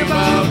talking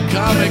about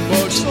comic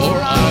books or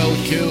I'll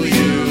kill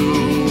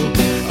you.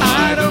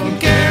 I don't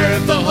care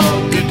if the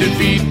Hulk could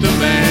defeat the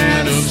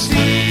Man of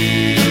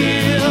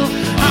Steel.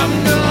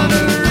 I'm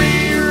gonna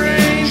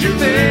rearrange your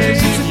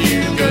face if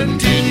you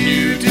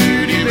continue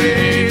to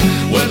debate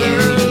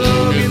whether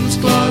Logan's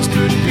claws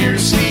could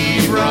pierce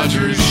Steve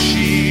Rogers'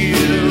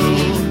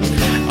 shield.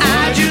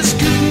 I just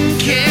couldn't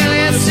care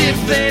less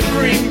if they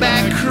bring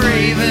back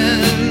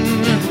Kraven.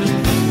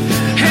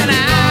 And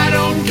I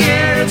don't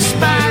care if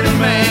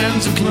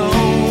Spider-Man's a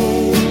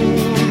clone.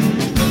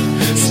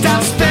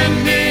 Stop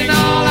spending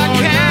all our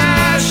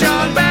cash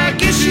on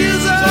back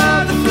issues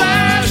of The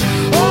Flash,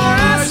 or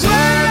I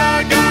swear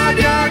to God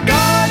you're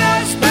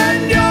gonna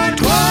spend your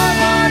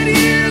 12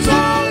 years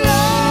alone.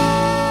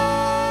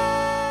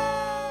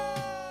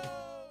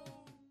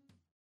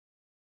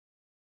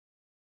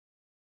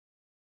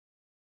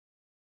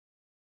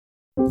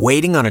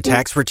 Waiting on a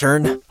tax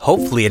return?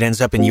 Hopefully it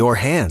ends up in your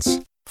hands.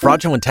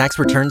 Fraudulent tax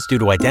returns due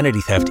to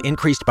identity theft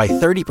increased by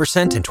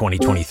 30% in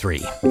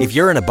 2023. If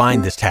you're in a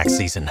bind this tax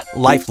season,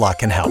 LifeLock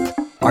can help.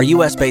 Our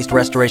U.S.-based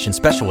restoration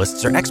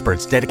specialists are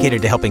experts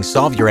dedicated to helping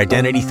solve your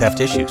identity theft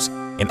issues.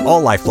 And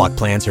all LifeLock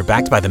plans are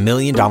backed by the $1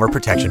 Million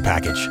Protection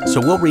Package. So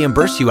we'll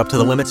reimburse you up to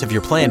the limits of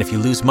your plan if you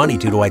lose money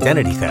due to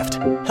identity theft.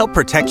 Help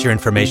protect your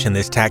information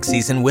this tax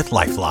season with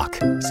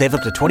LifeLock. Save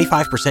up to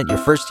 25% your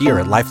first year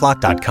at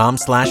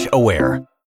LifeLock.com/aware.